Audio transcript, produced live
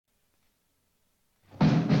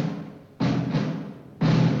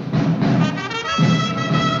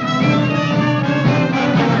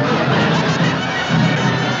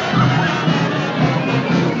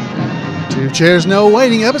Chairs No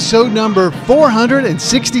Waiting, episode number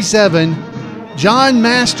 467. John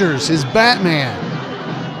Masters is Batman.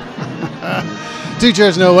 Two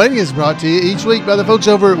Chairs No Waiting is brought to you each week by the folks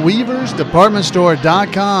over at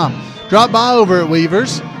weaversdepartmentstore.com. Drop by over at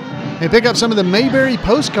Weavers and pick up some of the Mayberry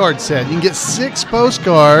postcard set. You can get 6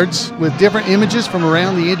 postcards with different images from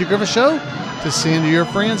around the Andy Griffith Show to send to your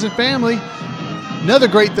friends and family. Another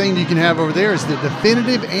great thing you can have over there is the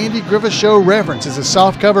definitive Andy Griffith Show reference. It's a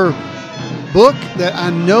softcover book that I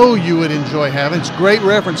know you would enjoy having. It's a great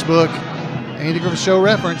reference book, Andy Griffith Show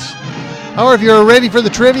reference. Or if you're ready for the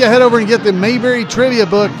trivia, head over and get the Mayberry trivia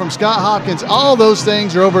book from Scott Hopkins. All those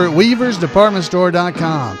things are over at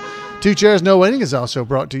weaversdepartmentstore.com. Two Chairs No Waiting is also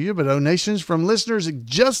brought to you by donations from listeners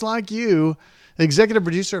just like you. The executive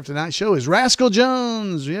producer of tonight's show is Rascal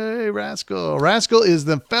Jones. Yay, Rascal. Rascal is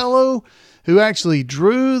the fellow who actually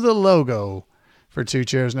drew the logo for Two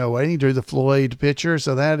Chairs No Waiting. He drew the Floyd picture,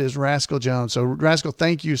 so that is Rascal Jones. So, Rascal,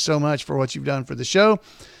 thank you so much for what you've done for the show.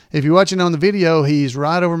 If you're watching on the video, he's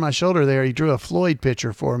right over my shoulder there. He drew a Floyd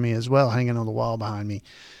picture for me as well, hanging on the wall behind me,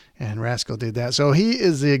 and Rascal did that. So he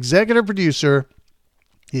is the executive producer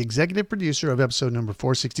of episode number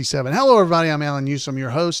 467. Hello, everybody. I'm Alan Newsom, your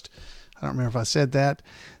host. I don't remember if I said that.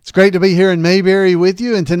 It's great to be here in Mayberry with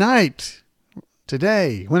you, and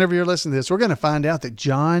today, whenever you're listening to this, we're going to find out that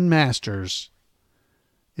John Masters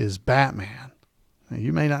is Batman. Now,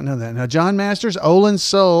 you may not know that. Now, John Masters, Olan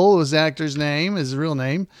Soule was the actor's name, his real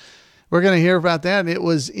name. We're going to hear about that. It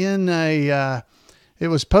was it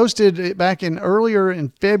was posted back earlier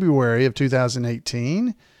in February of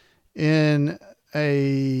 2018 in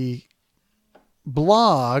a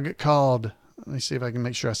blog called, let me see if I can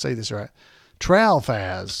make sure I say this right,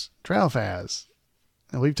 Tralfaz.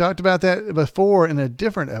 And we've talked about that before in a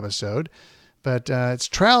different episode. But it's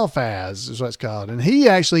Tralfaz is what it's called. And he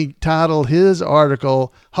actually titled his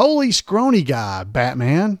article, Holy Scrawny Guy,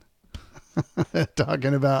 Batman.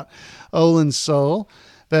 Talking about Olan Soule.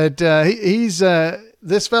 But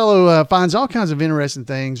this fellow finds all kinds of interesting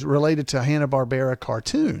things related to Hanna-Barbera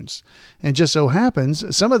cartoons. And just so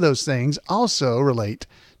happens, some of those things also relate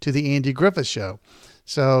to the Andy Griffith Show.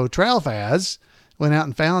 So Tralfaz went out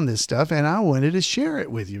and found this stuff, and I wanted to share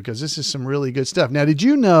it with you because this is some really good stuff. Now, did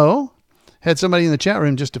you know... Had somebody in the chat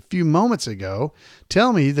room just a few moments ago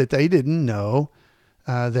tell me that they didn't know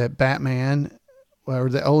that Batman or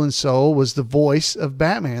that Olan Soule was the voice of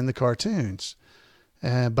Batman, the cartoons.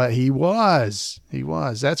 But he was.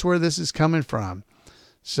 That's where this is coming from.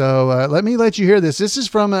 So let me let you hear this. This is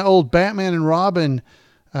from an old Batman and Robin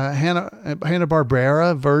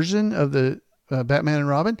Hanna-Barbera version of the Batman and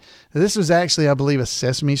Robin. This was actually, I believe, a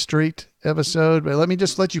Sesame Street episode, but let me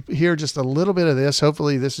just let you hear just a little bit of this.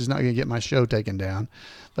 Hopefully this is not going to get my show taken down,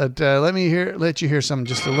 but let you hear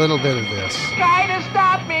just a little bit of this. Try to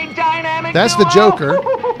stop me, dynamic. That's the Joker.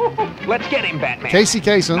 Let's get him, Batman. Casey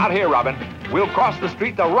Kasem. Not here, Robin. We'll cross the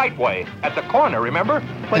street the right way, at the corner, remember?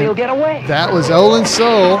 But he'll get away. That was Olan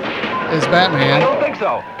Soule as Batman. I don't think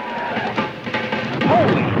so.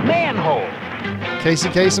 Holy manhole. Casey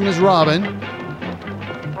Kasem is Robin.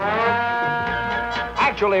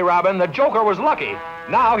 Actually, Robin, the Joker was lucky.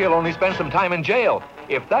 Now he'll only spend some time in jail.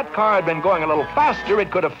 If that car had been going a little faster,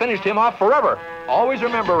 it could have finished him off forever. Always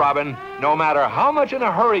remember, Robin, no matter how much in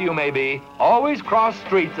a hurry you may be, always cross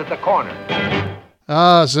streets at the corner.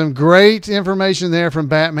 Some great information there from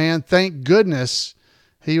Batman. Thank goodness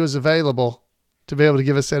he was available to be able to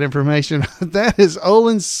give us that information. That is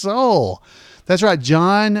Olan Soule. That's right,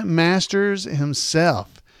 John Masters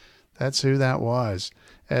himself. That's who that was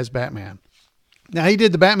as Batman. Now, he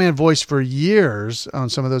did the Batman voice for years on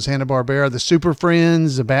some of those Hanna-Barbera, the Super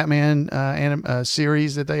Friends, the Batman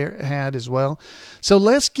series that they had as well. So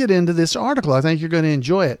let's get into this article. I think you're going to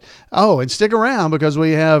enjoy it. Oh, and stick around because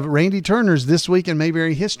we have Randy Turner's This Week in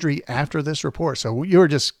Mayberry History after this report. So you're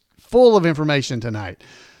just full of information tonight.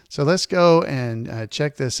 So let's go and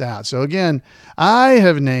check this out. So again, I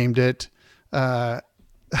have named it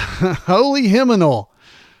Holy Hymnal.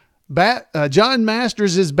 John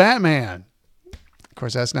Masters is Batman. Of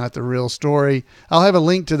course, that's not the real story. I'll have a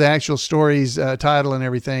link to the actual story's title and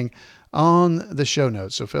everything on the show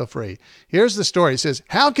notes, so feel free. Here's the story. It says,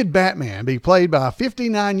 how could Batman be played by a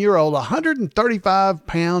 59-year-old,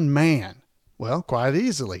 135-pound man? Well, quite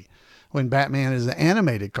easily, when Batman is an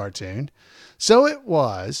animated cartoon. So it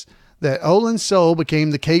was that Olan Soule became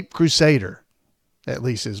the Caped Crusader. At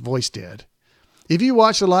least his voice did. If you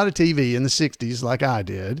watched a lot of TV in the 60s like I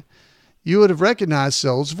did, you would have recognized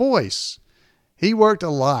Soule's voice. He worked a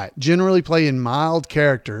lot, generally playing mild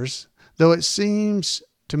characters, though it seems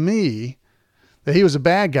to me that he was a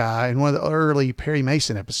bad guy in one of the early Perry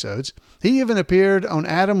Mason episodes. He even appeared on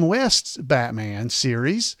Adam West's Batman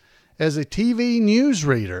series as a TV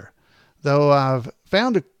newsreader, though I've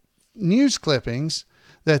found news clippings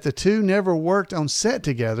that the two never worked on set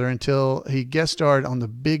together until he guest starred on The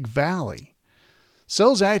Big Valley.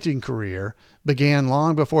 Soule's acting career began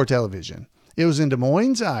long before television. It was in Des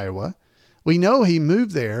Moines, Iowa. We know he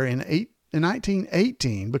moved there in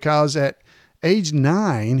 1918 because at age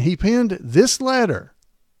 9, he penned this letter.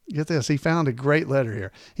 Get this, he found a great letter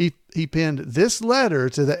here. He penned this letter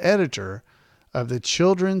to the editor of the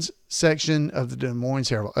children's section of the Des Moines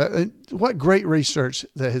Herald. What great research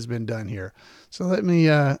that has been done here. So let me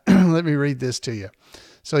let me read this to you.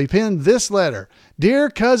 So he penned this letter. Dear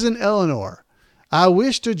Cousin Eleanor, I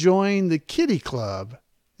wish to join the Kitty Club.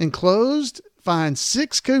 Enclosed, find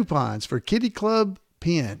 6 coupons for Kitty Club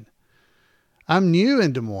pen. I'm new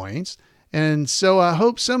in Des Moines, and so I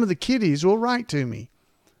hope some of the kiddies will write to me.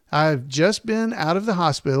 I've just been out of the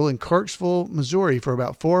hospital in Kirksville, Missouri for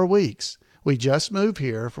about 4 weeks. We just moved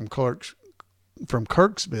here from Kirksville,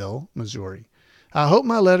 Missouri. I hope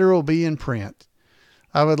my letter will be in print.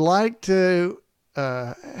 I would like to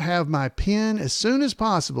have my pen as soon as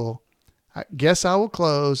possible. I guess I will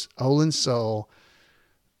close Olan Soule.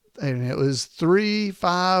 And it was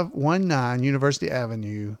 3519 University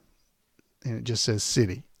Avenue. And it just says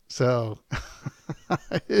city. So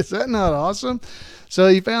is that not awesome? So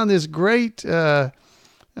he found this great letter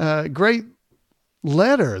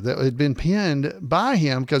that had been penned by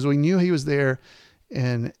him because we knew he was there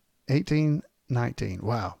in 1819.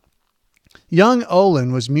 Wow. Young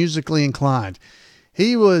Olan was musically inclined.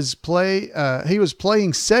 He was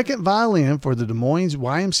playing second violin for the Des Moines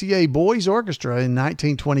YMCA Boys Orchestra in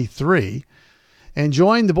 1923 and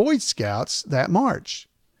joined the Boy Scouts that March.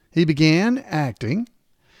 He began acting.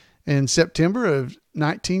 In September of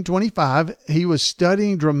 1925, he was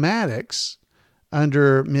studying dramatics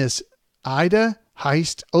under Miss Ida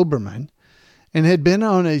Heist Oberman and had been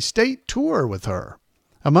on a state tour with her.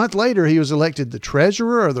 A month later, he was elected the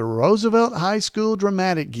treasurer of the Roosevelt High School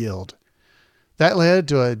Dramatic Guild. That led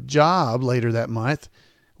to a job later that month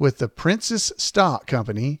with the Princess Stock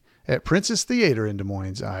Company at Princess Theater in Des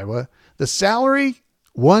Moines, Iowa. The salary,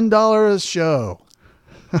 $1 a show.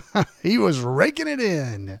 He was raking it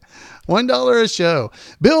in. $1 a show.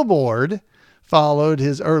 Billboard followed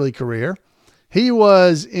his early career. He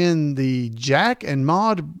was in the Jack and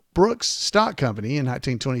Maud Brooks Stock Company in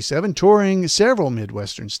 1927, touring several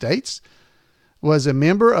Midwestern states. Was a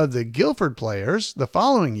member of the Guilford Players the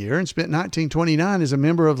following year and spent 1929 as a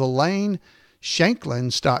member of the Lane Shanklin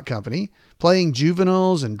Stock Company, playing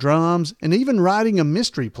juveniles and drums and even writing a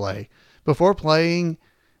mystery play before playing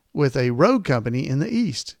with a road company in the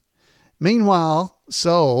East. Meanwhile,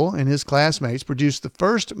 Soule and his classmates produced the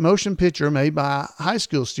first motion picture made by high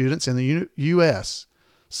school students in the U.S.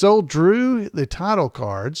 Soule drew the title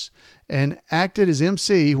cards and acted as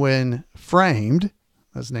MC when Framed,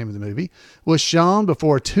 that's the name of the movie, was shown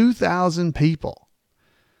before 2,000 people.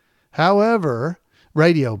 However,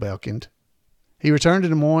 radio beckoned. He returned to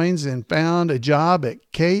Des Moines and found a job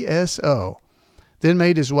at KSO, then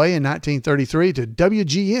made his way in 1933 to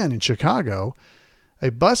WGN in Chicago,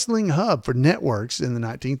 a bustling hub for networks in the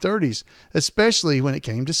 1930s, especially when it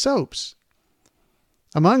came to soaps.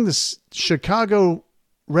 Among the Chicago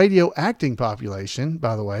radio acting population,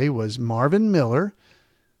 by the way, was Marvin Miller,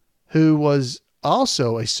 who was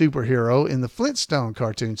also a superhero in the Flintstone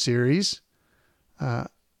cartoon series,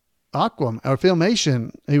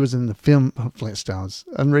 Filmation. He was in the film Flintstones.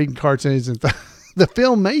 I'm reading cartoons and the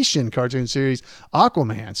Filmation cartoon series,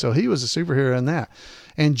 Aquaman. So he was a superhero in that.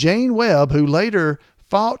 And Jane Webb, who later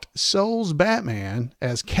fought Soule's Batman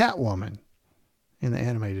as Catwoman in the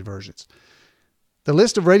animated versions. The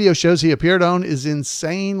list of radio shows he appeared on is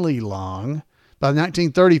insanely long. By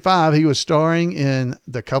 1935, he was starring in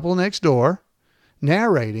The Couple Next Door,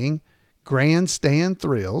 narrating Grandstand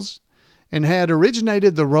Thrills, and had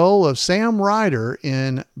originated the role of Sam Ryder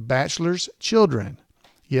in Bachelor's Children.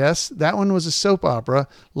 Yes, that one was a soap opera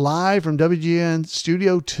live from WGN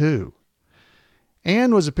Studio 2,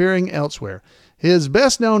 and was appearing elsewhere. His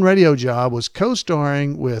best-known radio job was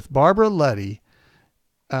co-starring with Barbara Luddy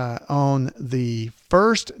on The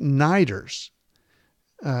First Nighters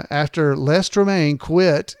after Les Tremayne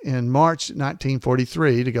quit in March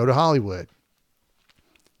 1943 to go to Hollywood.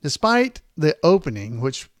 Despite the opening,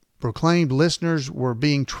 which proclaimed listeners were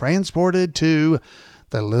being transported to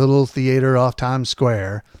the little theater off Times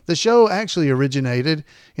Square, the show actually originated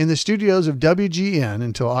in the studios of WGN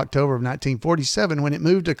until October of 1947, when it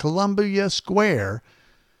moved to Columbia Square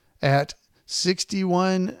at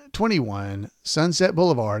 6121 Sunset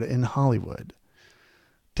Boulevard in Hollywood.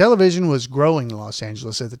 Television was growing in Los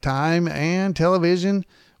Angeles at the time, and television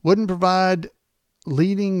wouldn't provide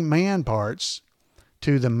leading man parts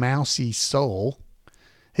to the mousy Soule.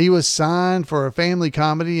 He was signed for a family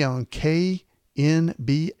comedy on KNBH in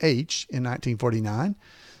 1949,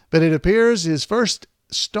 but it appears his first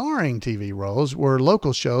starring TV roles were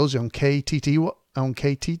local shows on KTTV,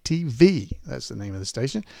 that's the name of the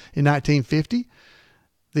station, in 1950,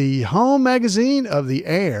 the Home Magazine of the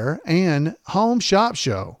Air, and Home Shop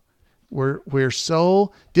Show, where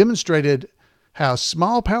Soule demonstrated how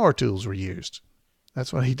small power tools were used.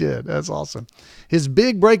 That's what he did. That's awesome. His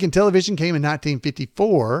big break in television came in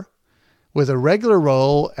 1954 with a regular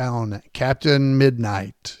role on Captain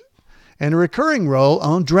Midnight and a recurring role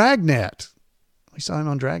on Dragnet. We saw him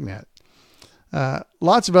on Dragnet.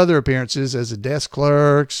 Lots of other appearances as a desk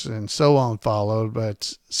clerks and so on followed,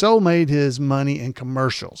 but Soule made his money in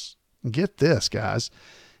commercials. And get this, guys.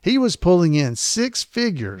 He was pulling in six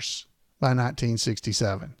figures by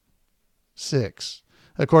 1967. Six,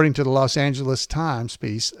 according to the Los Angeles Times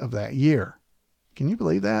piece of that year. Can you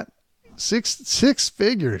believe that? Six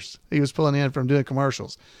figures he was pulling in from doing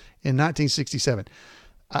commercials in 1967.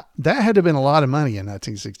 That had to have been a lot of money in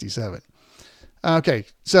 1967. Okay,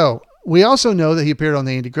 so we also know that he appeared on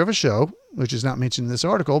the Andy Griffith Show, which is not mentioned in this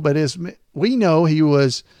article, but we know he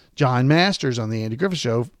was John Masters on the Andy Griffith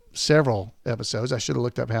Show, several episodes. I should have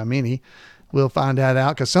looked up how many. We'll find that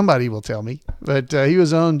out because somebody will tell me. But he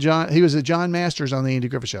was a John Masters on the Andy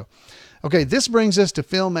Griffith Show. Okay, this brings us to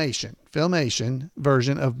Filmation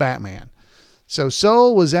version of Batman. So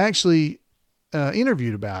Soule was actually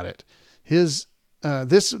interviewed about it. This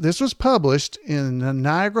was published in the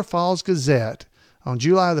Niagara Falls Gazette on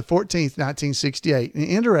July the 14th, 1968. And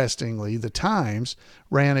interestingly, the Times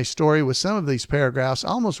ran a story with some of these paragraphs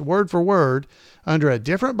almost word for word under a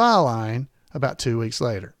different byline about 2 weeks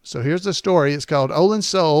later. So here's the story. It's called Olan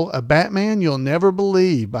Soule, A Batman You'll Never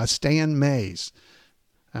Believe by Stan Mays.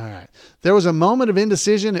 All right. There was a moment of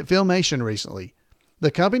indecision at Filmation recently.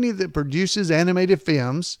 The company that produces animated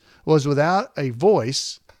films was without a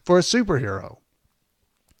voice for a superhero.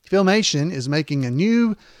 Filmation is making a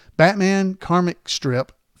new Batman comic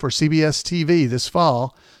strip for CBS TV this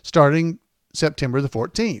fall, starting September the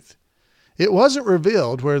 14th. It wasn't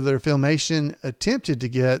revealed whether Filmation attempted to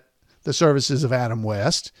get the services of Adam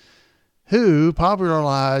West, who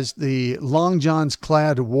popularized the Long John's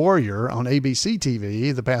clad warrior on ABC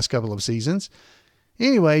TV the past couple of seasons.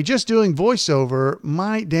 Anyway, just doing voiceover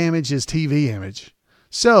might damage his TV image.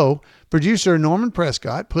 So, producer Norman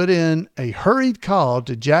Prescott put in a hurried call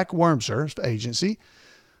to Jack Wormser's agency,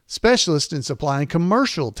 specialist in supplying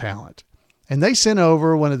commercial talent. And they sent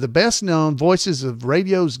over one of the best known voices of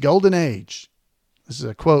radio's golden age. This is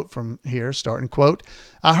a quote from here, starting quote,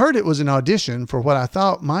 "I heard it was an audition for what I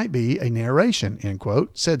thought might be a narration," end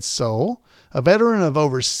quote, said Soule, a veteran of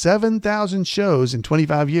over 7,000 shows in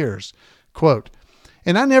 25 years. Quote,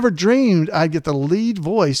 "And I never dreamed I'd get the lead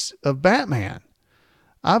voice of Batman.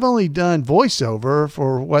 I've only done voiceover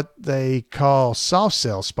for what they call soft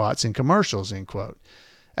sell spots in commercials," end quote.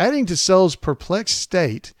 Adding to Soule's perplexed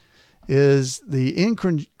state is the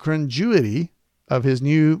incongruity of his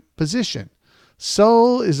new position.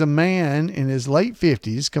 Soule is a man in his late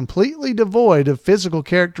 50s, completely devoid of physical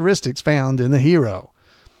characteristics found in the hero.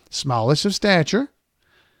 Smallish of stature,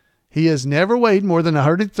 he has never weighed more than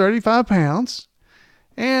 135 pounds,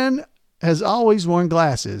 and has always worn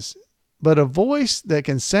glasses. But a voice that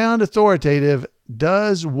can sound authoritative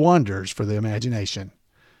does wonders for the imagination.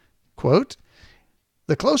 Quote,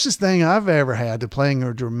 "The closest thing I've ever had to playing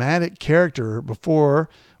a dramatic character before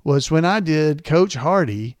was when I did Coach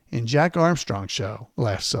Hardy in Jack Armstrong's show,"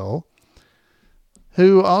 laughed Soule,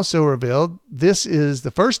 who also revealed this is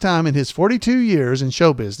the first time in his 42 years in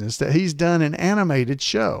show business that he's done an animated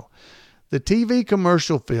show. The TV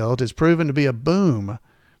commercial field has proven to be a boom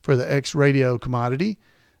for the ex-radio commodity,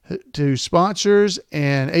 to sponsors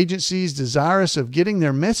and agencies desirous of getting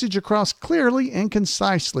their message across clearly and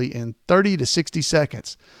concisely in 30 to 60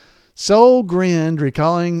 seconds. Soule grinned,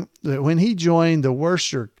 recalling that when he joined the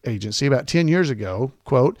Worcester agency about 10 years ago,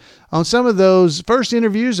 quote, "On some of those first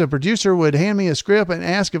interviews, a producer would hand me a script and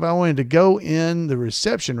ask if I wanted to go in the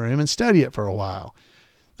reception room and study it for a while.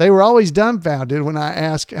 They were always dumbfounded when I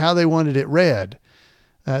asked how they wanted it read.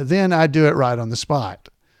 Then I'd do it right on the spot."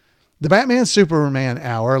 The Batman Superman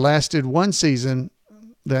Hour lasted one season.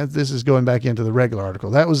 This is going back into the regular article.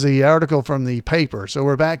 That was the article from the paper. So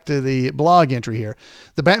we're back to the blog entry here.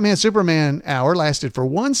 The Batman Superman Hour lasted for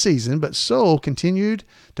one season, but Soule continued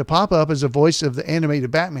to pop up as a voice of the animated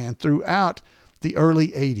Batman throughout the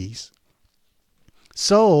early 80s.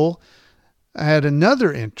 Soule had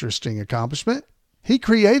another interesting accomplishment. He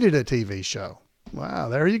created a TV show. Wow,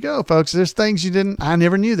 there you go, folks. There's things I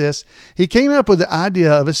never knew this. He came up with the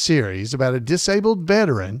idea of a series about a disabled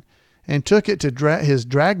veteran and took it to his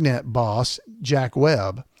Dragnet boss, Jack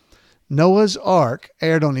Webb. Noah's Ark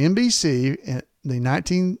aired on NBC in the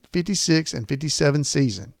 1956 and 57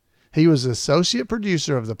 season. He was the associate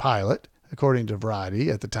producer of the pilot, according to Variety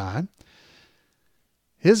at the time.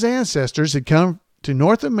 His ancestors had come to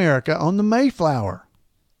North America on the Mayflower.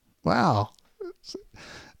 Wow.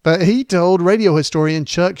 But he told radio historian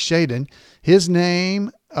Chuck Shaden his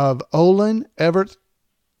name of Olan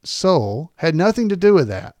Soule had nothing to do with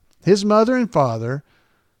that. His mother and father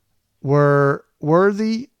were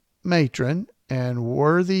worthy matron and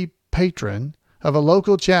worthy patron of a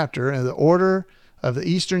local chapter in the Order of the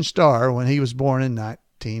Eastern Star when he was born in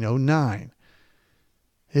 1909.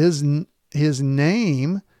 His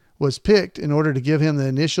name was picked in order to give him the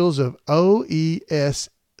initials of OES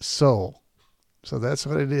Soule. So that's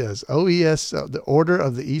what it is. OES, the Order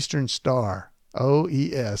of the Eastern Star.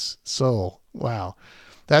 OES Soule. Wow.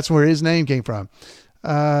 That's where his name came from.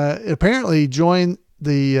 Apparently joined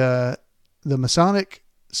the Masonic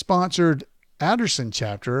sponsored Alderson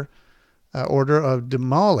chapter, Order of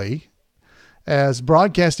Demali, as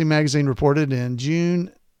Broadcasting Magazine reported in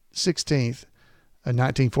June 16th,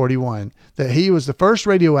 1941, that he was the first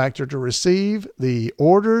radio actor to receive the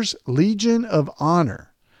Order's Legion of Honor.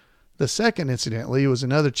 The second, incidentally, was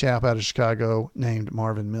another chap out of Chicago named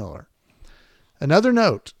Marvin Miller. Another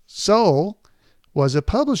note, Soule was a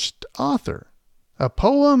published author. A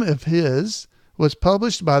poem of his was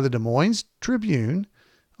published by the Des Moines Tribune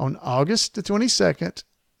on August the 22nd,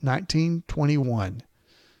 1921.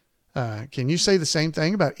 Can you say the same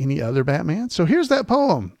thing about any other Batman? So here's that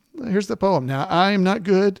poem. Here's the poem. Now, I am not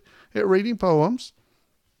good at reading poems,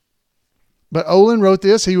 but Olan wrote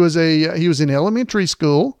this. He was in elementary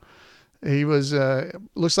school. He was,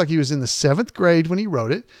 looks like he was in the 7th grade when he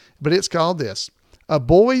wrote it, but it's called this: A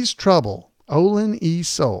Boy's Trouble, Olan E.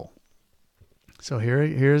 Soule. So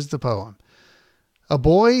here's the poem. A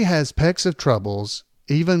boy has pecks of troubles,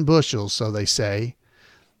 even bushels, so they say.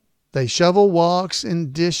 They shovel walks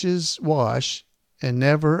and dishes wash, and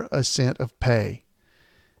never a cent of pay.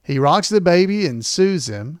 He rocks the baby and soothes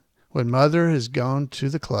him when mother has gone to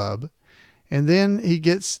the club, and then he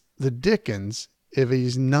gets the dickens if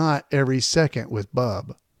he's not every second with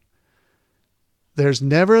bub. There's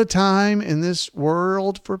never a time in this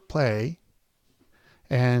world for play,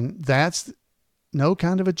 and that's no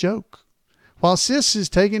kind of a joke. While Sis is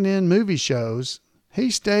taking in movie shows, he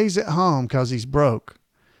stays at home 'cause he's broke.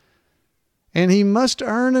 And he must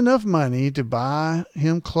earn enough money to buy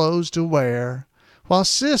him clothes to wear, while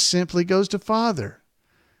Sis simply goes to father.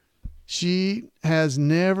 She has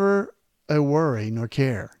never a worry nor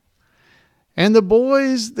care. And the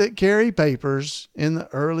boys that carry papers in the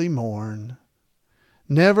early morn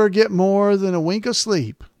never get more than a wink of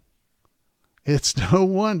sleep. It's no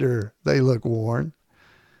wonder they look worn.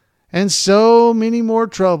 And so many more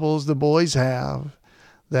troubles the boys have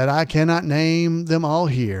that I cannot name them all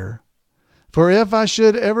here. For if I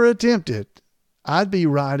should ever attempt it, I'd be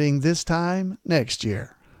writing this time next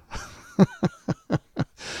year.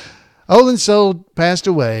 Olan Soule passed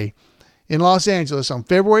away in Los Angeles on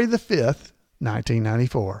February the 5th,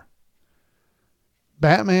 1994.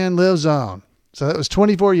 Batman lives on. So that was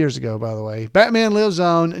 24 years ago, by the way. Batman lives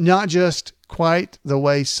on, not just quite the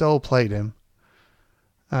way Soule played him.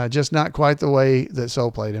 Just not quite the way that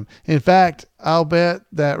Soule played him. In fact, I'll bet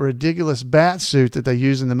that ridiculous bat suit that they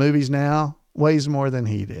use in the movies now weighs more than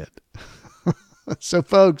he did. So,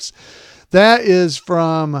 folks, that is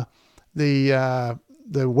from the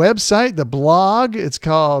website, the blog. It's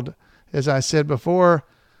called, as I said before,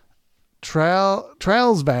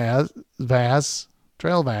 Trails Vass.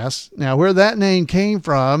 Now, where that name came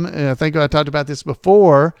from, and I think I talked about this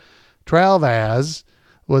before, Trailvaz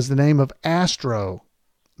was the name of Astro,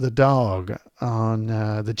 the dog on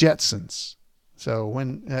the Jetsons. So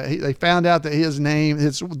when they found out that his name,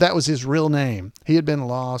 that was his real name. He had been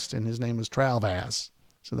lost, and his name was Trailvaz.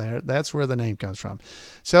 So that's where the name comes from.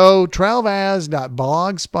 So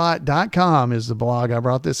trailvaz.blogspot.com is the blog I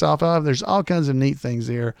brought this off of. There's all kinds of neat things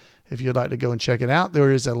there. If you'd like to go and check it out,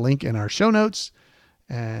 there is a link in our show notes,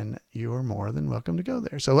 and you are more than welcome to go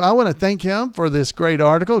there. So I want to thank him for this great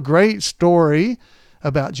article, great story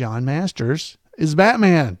about John Masters is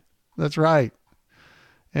Batman. That's right.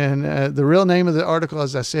 And the real name of the article,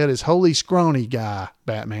 as I said, is Holy Scrawny Guy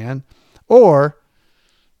Batman, or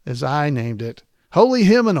as I named it, Holy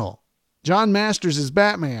Hymnal, John Masters is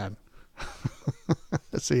Batman.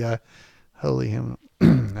 Let's see, Holy Hymnal.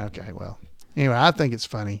 Okay, well, anyway, I think it's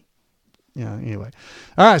funny. Yeah, anyway.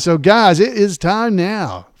 All right, so guys, it is time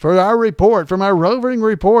now for our report from our roving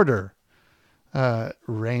reporter,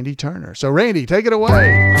 Randy Turner. So Randy, take it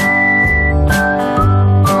away.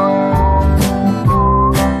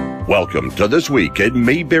 Welcome to This Week in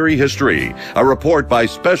Mayberry History, a report by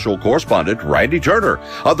special correspondent Randy Turner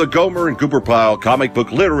of the Gomer and Cooper Pyle Comic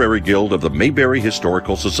Book Literary Guild of the Mayberry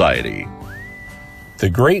Historical Society. The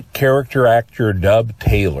great character actor Dub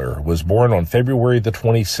Taylor was born on February the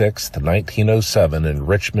 26th, 1907 in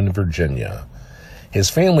Richmond, Virginia. His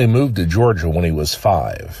family moved to Georgia when he was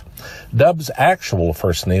 5. Dub's actual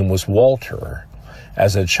first name was Walter.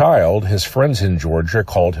 As a child, his friends in Georgia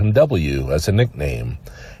called him W as a nickname,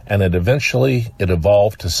 and it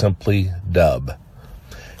evolved to simply Dub.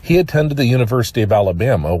 He attended the University of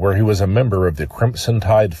Alabama, where he was a member of the Crimson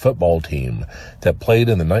Tide football team that played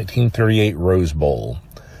in the 1938 Rose Bowl.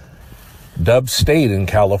 Dub stayed in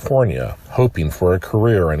California, hoping for a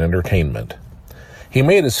career in entertainment. He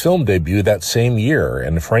made his film debut that same year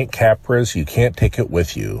in Frank Capra's You Can't Take It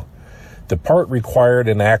With You. The part required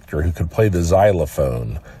an actor who could play the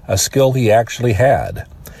xylophone, a skill he actually had.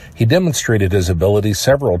 He demonstrated his ability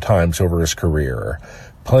several times over his career,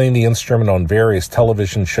 playing the instrument on various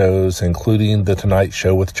television shows, including The Tonight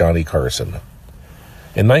Show with Johnny Carson.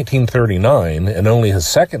 In 1939, in only his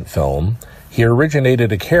second film, he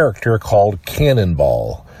originated a character called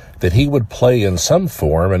Cannonball that he would play in some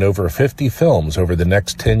form in over 50 films over the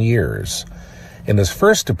next 10 years. In his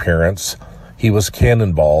first appearance, he was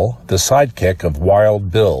Cannonball, the sidekick of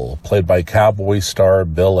Wild Bill, played by cowboy star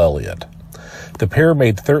Bill Elliott. The pair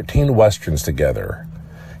made 13 westerns together.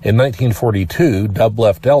 In 1942, Dub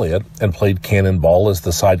left Elliott and played Cannonball as the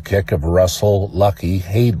sidekick of Russell Lucky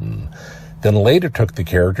Hayden, then later took the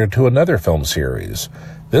character to another film series,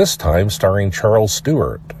 this time starring Charles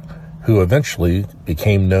Stewart, who eventually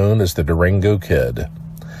became known as the Durango Kid.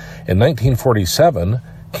 In 1947,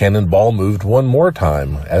 Cannonball moved one more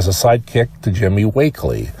time as a sidekick to Jimmy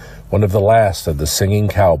Wakely, one of the last of the singing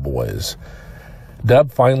cowboys.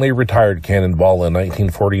 Dub finally retired Cannonball in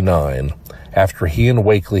 1949 after he and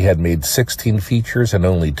Wakely had made 16 features in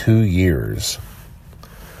only 2 years.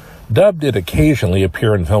 Dub did occasionally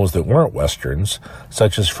appear in films that weren't westerns,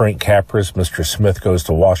 such as Frank Capra's Mr. Smith Goes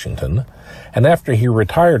to Washington, and after he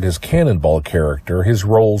retired his Cannonball character, his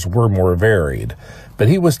roles were more varied, but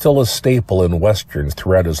he was still a staple in westerns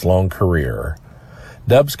throughout his long career.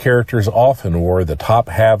 Dub's characters often wore the top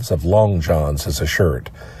halves of long johns as a shirt,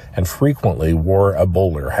 and frequently wore a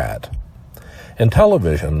bowler hat. In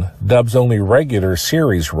television, Dub's only regular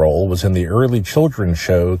series role was in the early children's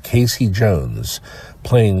show Casey Jones,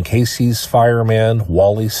 playing Casey's fireman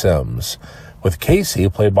Wally Sims, with Casey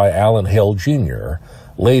played by Alan Hale Jr.,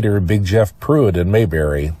 later Big Jeff Pruitt in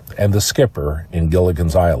Mayberry, and the skipper in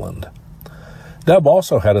Gilligan's Island. Dub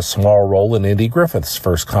also had a small role in Andy Griffith's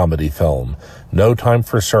first comedy film, No Time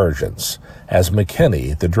for Sergeants, as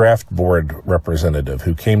McKinney, the draft board representative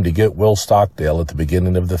who came to get Will Stockdale at the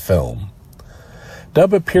beginning of the film.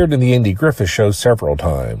 Dub appeared in the Andy Griffith Show several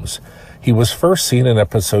times. He was first seen in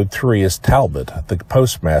episode 3 as Talbot, the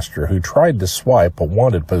postmaster who tried to swipe a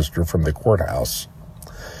wanted poster from the courthouse.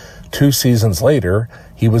 2 seasons later,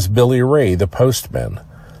 he was Billy Ray, the postman.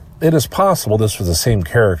 It is possible this was the same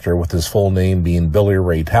character with his full name being Billy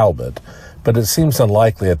Ray Talbot, but it seems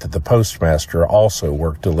unlikely that the postmaster also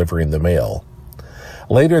worked delivering the mail.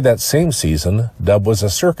 Later that same season, Dub was a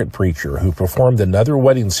circuit preacher who performed another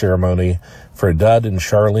wedding ceremony for Dud and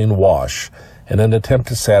Charlene Wash in an attempt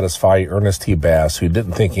to satisfy Ernest T. Bass, who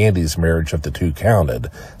didn't think Andy's marriage of the two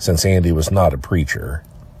counted, since Andy was not a preacher.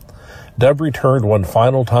 Dub returned one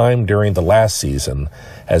final time during the last season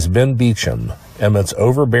as Ben Beecham, Emmett's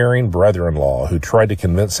overbearing brother-in-law, who tried to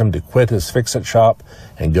convince him to quit his fix-it shop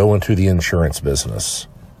and go into the insurance business.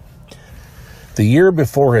 The year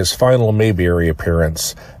before his final Mayberry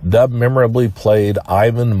appearance, Dub memorably played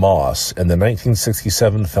Ivan Moss in the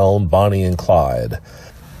 1967 film Bonnie and Clyde.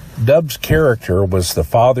 Dub's character was the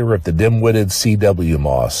father of the dim-witted C.W.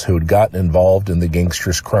 Moss, who had gotten involved in the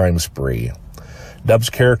gangster's crime spree. Dub's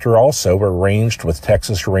character also arranged with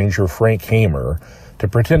Texas Ranger Frank Hamer to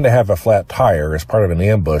pretend to have a flat tire as part of an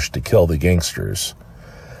ambush to kill the gangsters.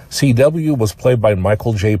 C.W. was played by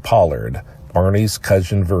Michael J. Pollard, Barney's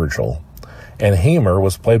cousin Virgil, and Hamer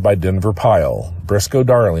was played by Denver Pyle, Briscoe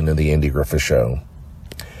Darling in the Andy Griffith Show.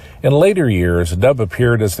 In later years, Dub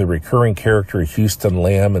appeared as the recurring character Houston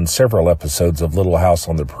Lamb in several episodes of Little House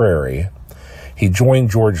on the Prairie. He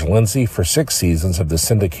joined George Lindsay for 6 seasons of the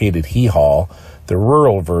syndicated Hee Haw, the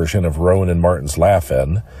rural version of Rowan and Martin's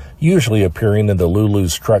Laugh-In, usually appearing in the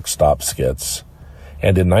Lulu's truck stop skits.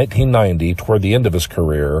 And in 1990, toward the end of his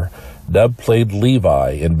career, Dub played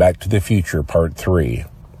Levi in Back to the Future Part 3.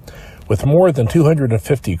 With more than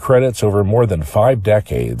 250 credits over more than 5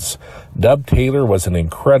 decades, Dub Taylor was an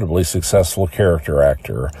incredibly successful character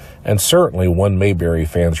actor, and certainly one Mayberry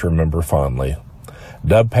fans remember fondly.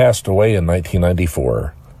 Dub passed away in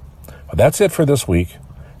 1994. Well, that's it for this week.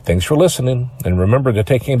 Thanks for listening, and remember to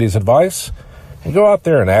take Andy's advice and go out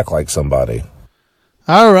there and act like somebody.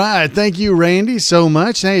 All right. Thank you, Randy, so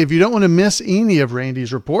much. Hey, if you don't want to miss any of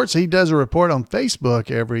Randy's reports, he does a report on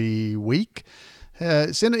Facebook every week.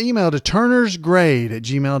 Send an email to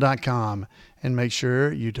turnersgrade@gmail.com and make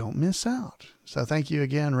sure you don't miss out. So thank you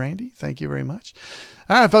again, Randy. Thank you very much.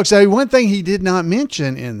 All right, folks. One thing he did not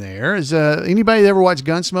mention in there is anybody that ever watched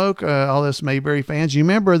Gunsmoke, all us Mayberry fans, you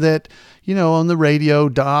remember that, on the radio,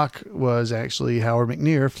 Doc was actually Howard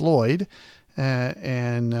McNear, Floyd,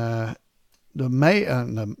 and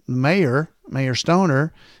the mayor, Mayor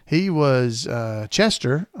Stoner, he was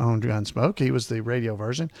Chester on Gunsmoke. He was the radio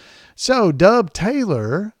version. So Dub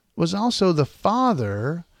Taylor was also the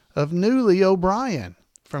father of Newly O'Brien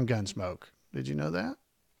from Gunsmoke. Did you know that?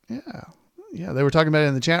 Yeah. They were talking about it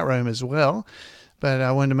in the chat room as well. But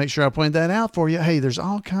I wanted to make sure I pointed that out for you. Hey, there's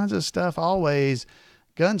all kinds of stuff always.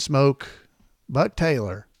 Gunsmoke, Buck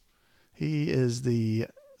Taylor. He is the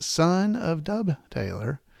son of Dub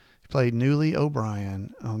Taylor. Played Newly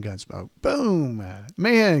O'Brien on Gunsmoke. Boom.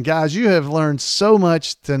 Man, guys, you have learned so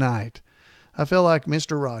much tonight. I feel like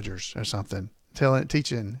Mr. Rogers or something,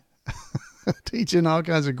 teaching all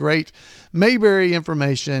kinds of great Mayberry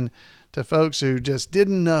information to folks who just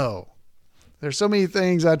didn't know. There's so many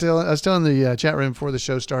things I was telling the chat room before the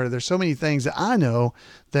show started. There's so many things that I know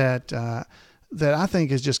that I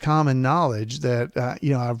think is just common knowledge that,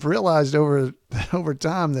 I've realized over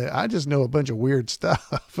time that I just know a bunch of weird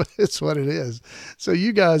stuff. It's what it is. So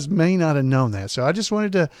you guys may not have known that. So I just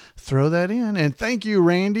wanted to throw that in. And thank you,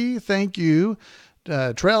 Randy. Thank you,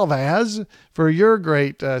 Trelvaz, for your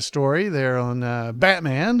great story there on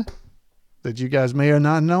Batman, that you guys may have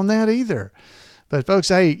not known that either. But folks,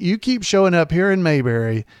 hey, you keep showing up here in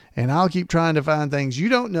Mayberry, and I'll keep trying to find things you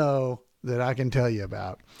don't know that I can tell you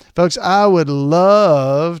about. Folks, I would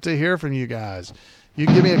love to hear from you guys. You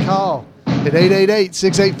can give me a call at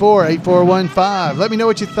 888-684-8415. Let me know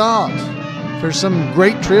what you thought. If there's some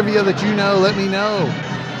great trivia that you know, let me know.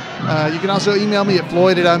 You can also email me at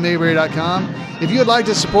floyd@mayberry.com. If you would like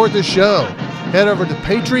to support this show, head over to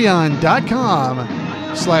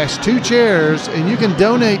patreon.com/2chairs, and you can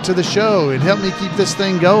donate to the show and help me keep this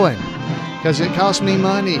thing going, because it costs me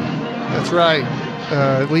money. That's right.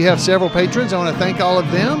 We have several patrons. I want to thank all of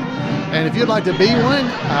them. And if you'd like to be one,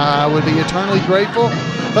 I would be eternally grateful.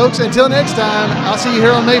 Folks, until next time, I'll see you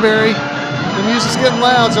here on Mayberry. The music's getting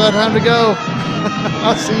loud, so I have time to go.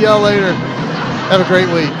 I'll see y'all later. Have a great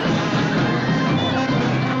week.